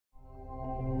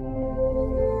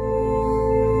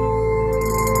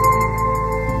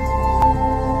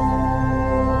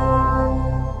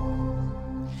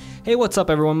Hey, what's up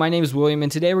everyone? My name is William and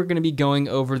today we're going to be going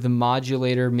over the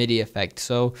modulator MIDI effect.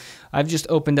 So I've just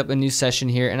opened up a new session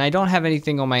here and I don't have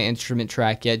anything on my instrument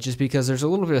track yet just because there's a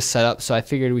little bit of setup, so I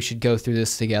figured we should go through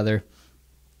this together.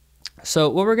 So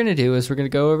what we're going to do is we're going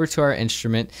to go over to our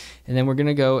instrument and then we're going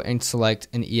to go and select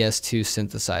an ES2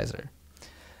 synthesizer.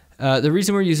 The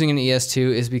reason we're using an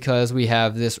ES2 is because we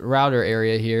have this router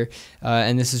area here,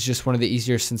 and this is just one of the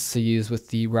easier synths to use with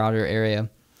the router area.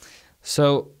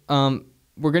 So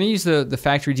we're going to use the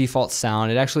factory default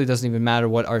sound. It actually doesn't even matter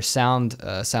what our sound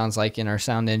sounds like in our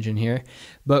sound engine here,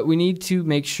 but we need to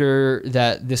make sure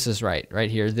that this is right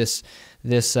here, this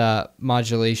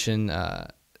modulation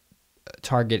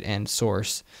target and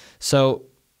source. So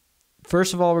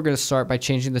first of all, we're going to start by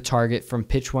changing the target from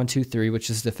pitch 1, 2, 3, which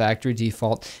is the factory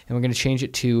default, and we're going to change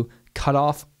it to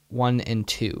cutoff 1 and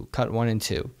 2, cut 1 and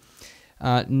 2.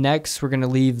 Next, we're going to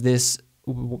leave this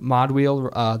mod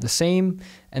wheel the same,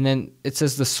 and then it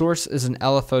says the source is an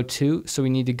LFO 2, so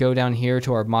we need to go down here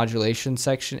to our modulation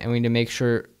section and we need to make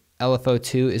sure LFO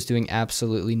 2 is doing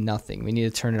absolutely nothing. We need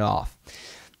to turn it off.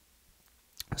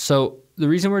 So the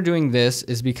reason we're doing this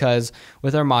is because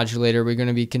with our modulator we're going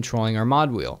to be controlling our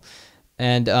mod wheel,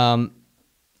 and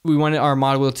we wanted our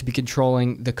mod wheel to be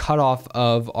controlling the cutoff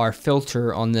of our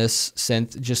filter on this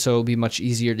synth, just so it'll be much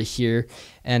easier to hear.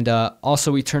 And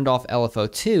also we turned off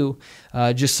LFO 2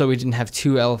 just so we didn't have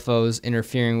two LFOs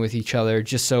interfering with each other,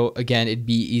 just so again it'd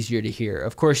be easier to hear.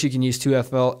 Of course you can use two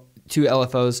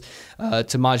LFOs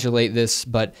to modulate this,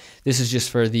 but this is just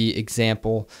for the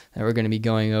example that we're going to be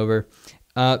going over.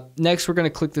 Next, we're going to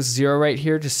click this 0 right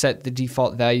here to set the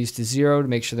default values to 0 to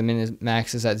make sure the min and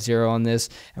max is at 0 on this.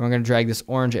 And we're going to drag this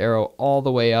orange arrow all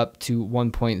the way up to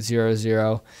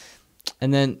 1.00.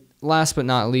 And then last but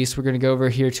not least, we're going to go over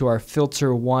here to our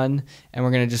filter 1 and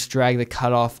we're going to just drag the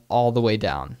cutoff all the way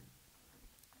down.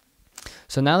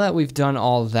 So now that we've done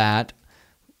all that,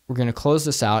 we're going to close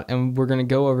this out and we're going to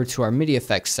go over to our MIDI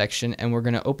effects section and we're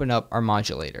going to open up our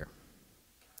modulator.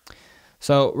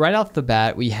 So right off the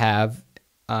bat, we have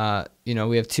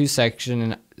we have two sections,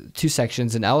 an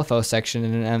LFO section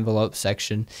and an envelope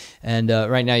section, and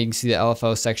right now you can see the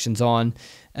LFO section's on.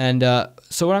 And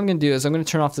so what I'm going to do is I'm going to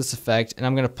turn off this effect and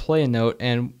I'm going to play a note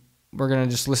and we're going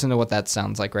to just listen to what that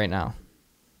sounds like right now.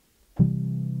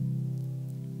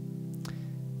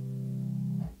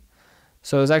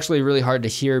 So it's actually really hard to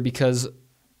hear because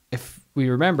if we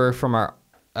remember from our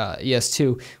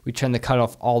ES2, we turn the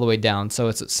cutoff all the way down, so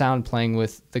it's a sound playing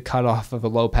with the cutoff of a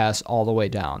low pass all the way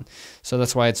down. So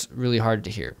that's why it's really hard to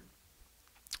hear.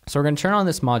 So we're going to turn on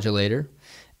this modulator,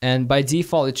 and by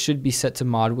default it should be set to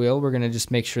mod wheel. We're going to just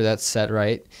make sure that's set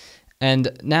right.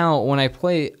 And now when I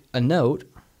play a note,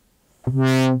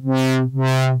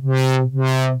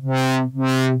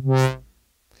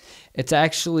 it's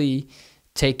actually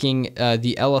taking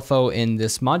the LFO in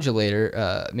this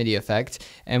modulator MIDI effect,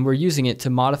 and we're using it to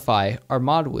modify our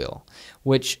mod wheel,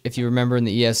 which if you remember in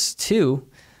the ES2,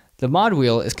 the mod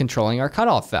wheel is controlling our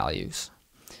cutoff values.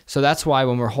 So that's why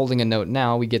when we're holding a note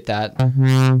now, we get that.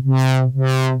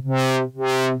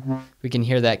 We can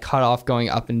hear that cutoff going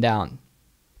up and down.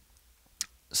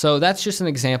 So that's just an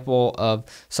example of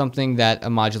something that a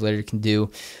modulator can do.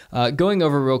 Going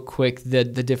over real quick the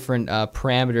different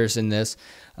parameters in this,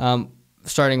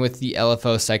 starting with the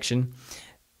LFO section.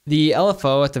 The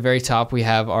LFO at the very top, we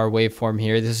have our waveform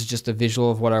here. This is just a visual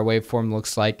of what our waveform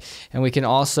looks like. And we can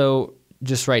also,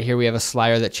 just right here, we have a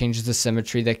slider that changes the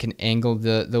symmetry that can angle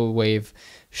the wave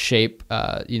shape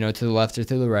to the left or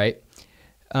to the right.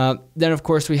 Then of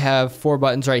course we have 4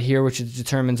 buttons right here, which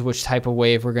determines which type of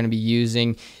wave we're going to be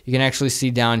using. You can actually see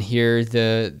down here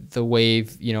the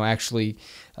wave actually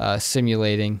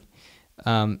simulating.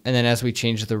 And then as we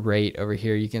change the rate over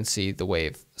here, you can see the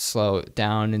wave slow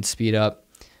down and speed up.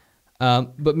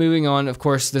 But moving on, of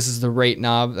course, this is the rate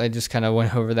knob. I just kind of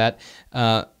went over that.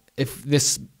 If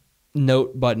this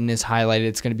note button is highlighted,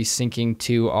 it's going to be syncing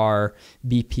to our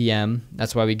BPM.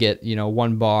 That's why we get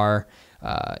 1 bar,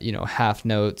 half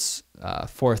notes,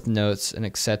 fourth notes, and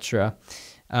etc.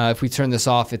 If we turn this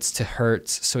off, it's to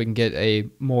hertz, so we can get a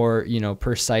more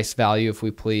precise value if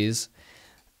we please.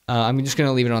 I'm just going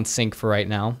to leave it on sync for right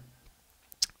now.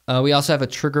 We also have a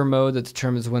trigger mode that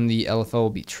determines when the LFO will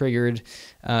be triggered.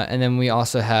 And then we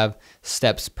also have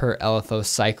steps per LFO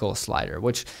cycle slider,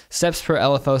 which steps per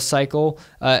LFO cycle,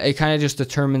 it kind of just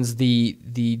determines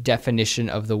the definition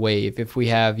of the wave. If we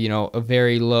have, a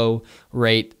very low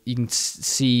rate, you can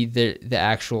see the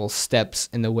actual steps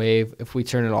in the wave. If we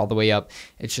turn it all the way up,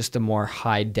 it's just a more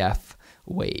high def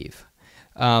wave.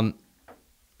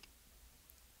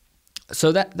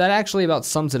 So that actually about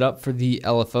sums it up for the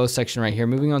LFO section right here.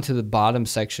 Moving on to the bottom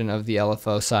section of the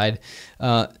LFO side,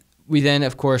 We then,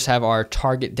 of course, have our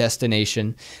target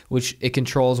destination, which it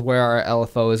controls where our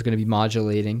LFO is going to be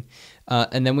modulating.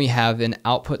 And then we have an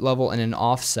output level and an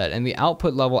offset. And the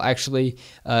output level actually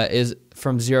is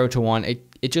from 0 to 1.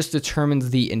 It just determines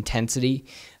the intensity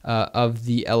of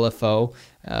the LFO.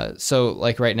 So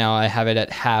like right now I have it at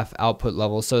half output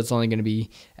level, so it's only going to be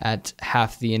at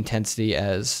half the intensity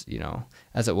as, you know,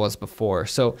 as it was before.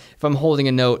 So if I'm holding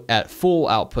a note at full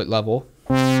output level,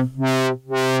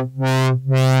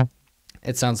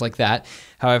 it sounds like that.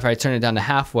 However, if I turn it down to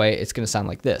halfway, it's going to sound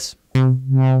like this. You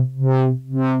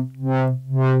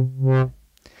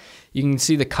can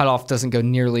see the cutoff doesn't go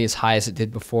nearly as high as it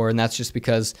did before, and that's just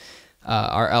because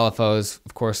our LFO is,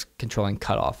 of course, controlling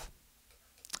cutoff.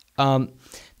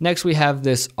 Next, we have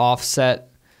this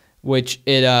offset, which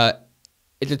it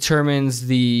determines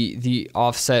the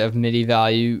offset of MIDI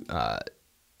value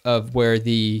of where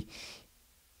the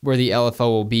LFO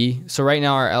will be. So right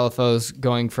now our LFO is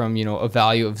going from, you know, a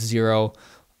value of 0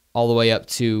 all the way up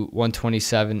to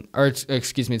 127, or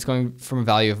excuse me, it's going from a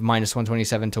value of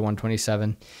 -127 to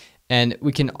 127. And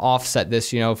we can offset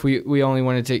this, you know, if we only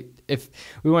wanted to, if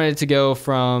we wanted to go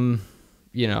from,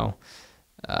 you know,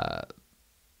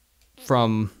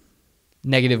 from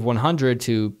 -100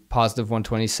 to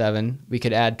 +127, we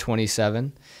could add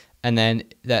 27, and then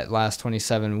that last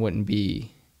 27 wouldn't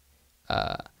be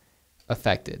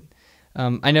affected.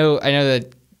 I know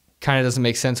that kind of doesn't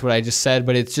make sense what I just said,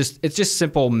 but it's just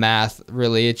simple math,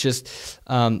 really. It's just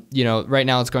you know, right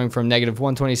now it's going from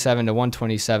 -127 to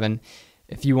 127.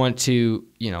 If you want to,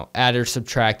 you know, add or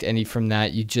subtract any from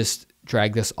that, you just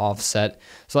drag this offset.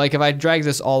 So like if I drag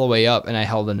this all the way up and I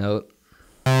held a note,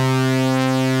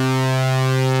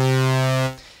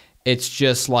 it's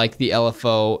just like the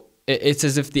LFO. It's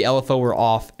as if the LFO were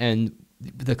off and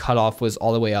the cutoff was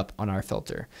all the way up on our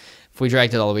filter. If we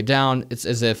dragged it all the way down, it's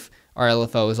as if our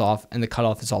LFO is off and the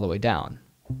cutoff is all the way down.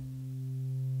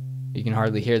 You can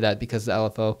hardly hear that because the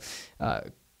LFO,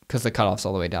 because the cutoff's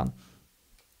all the way down.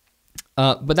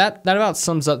 But that about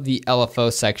sums up the LFO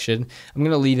section. I'm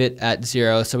going to leave it at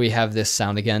 0 so we have this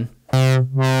sound again.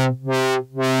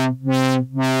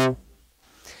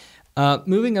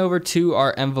 Moving over to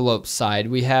our envelope side,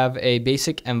 we have a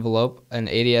basic envelope, an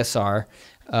ADSR,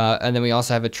 and then we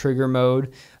also have a trigger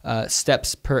mode,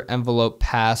 steps per envelope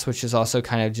pass, which is also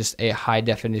kind of just a high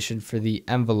definition for the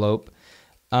envelope.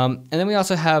 And then we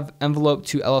also have envelope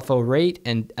to LFO rate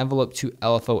and envelope to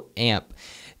LFO amp.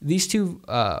 These two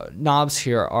knobs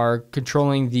here are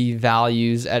controlling the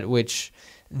values at which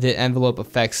the envelope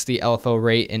affects the LFO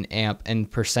rate and amp and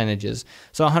percentages.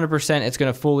 So 100% it's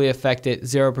going to fully affect it,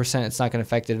 0% it's not going to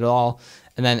affect it at all,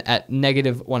 and then at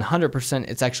 -100%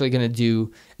 it's actually going to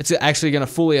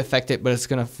fully affect it, but it's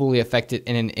going to fully affect it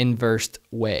in an inversed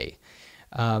way.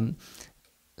 So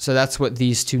that's what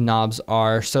these two knobs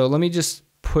are. So let me just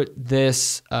put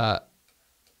this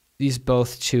these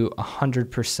both to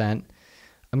 100%.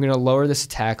 I'm going to lower this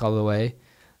attack all the way,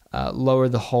 lower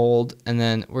the hold, and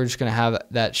then we're just going to have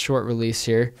that short release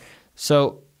here.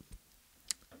 So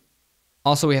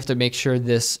also we have to make sure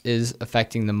this is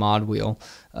affecting the mod wheel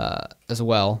as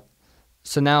well.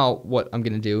 So now what I'm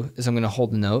going to do is I'm going to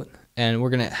hold the note, and we're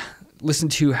going to listen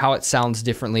to how it sounds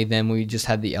differently than we just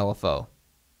had the LFO.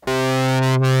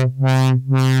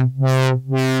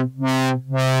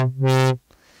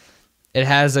 It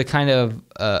has a kind of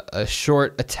a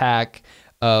short attack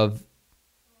of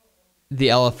the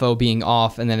LFO being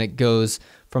off, and then it goes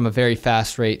from a very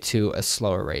fast rate to a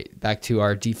slower rate, back to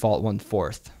our default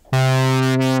 1/4.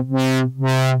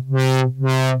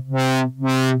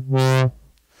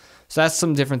 So that's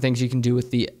some different things you can do with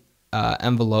the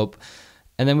envelope.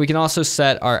 And then we can also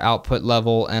set our output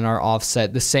level and our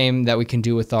offset, the same that we can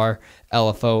do with our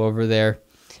LFO over there.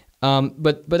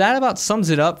 But that about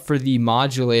sums it up for the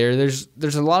modulator.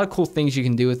 There's a lot of cool things you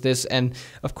can do with this, and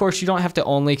of course you don't have to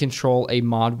only control a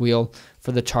mod wheel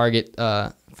for the target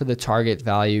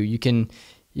value. You can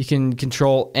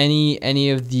control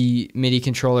any of the MIDI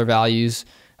controller values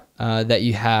that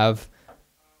you have.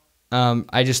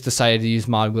 I just decided to use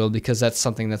mod wheel because that's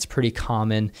something that's pretty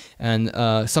common and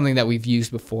something that we've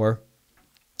used before.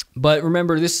 But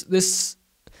remember,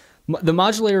 the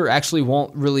modulator actually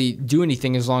won't really do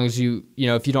anything as long as if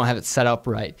you don't have it set up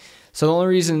right. So the only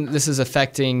reason this is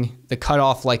affecting the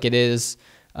cutoff like it is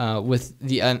with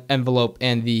the envelope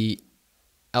and the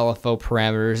LFO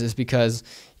parameters is because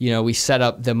we set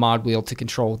up the mod wheel to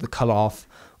control the cutoff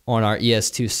on our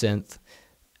ES2 synth,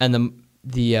 and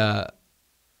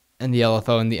and the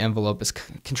LFO and the envelope is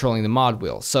controlling the mod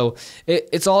wheel. So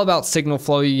it's all about signal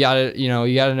flow. You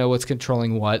gotta know what's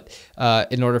controlling what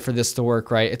in order for this to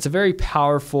work right. It's a very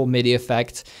powerful MIDI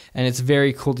effect, and it's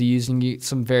very cool to use, and you get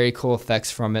some very cool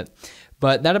effects from it.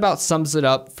 But that about sums it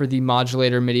up for the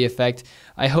modulator MIDI effect.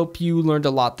 I hope you learned a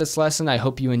lot this lesson. I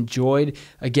hope you enjoyed.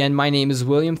 Again, my name is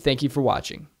William. Thank you for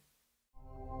watching.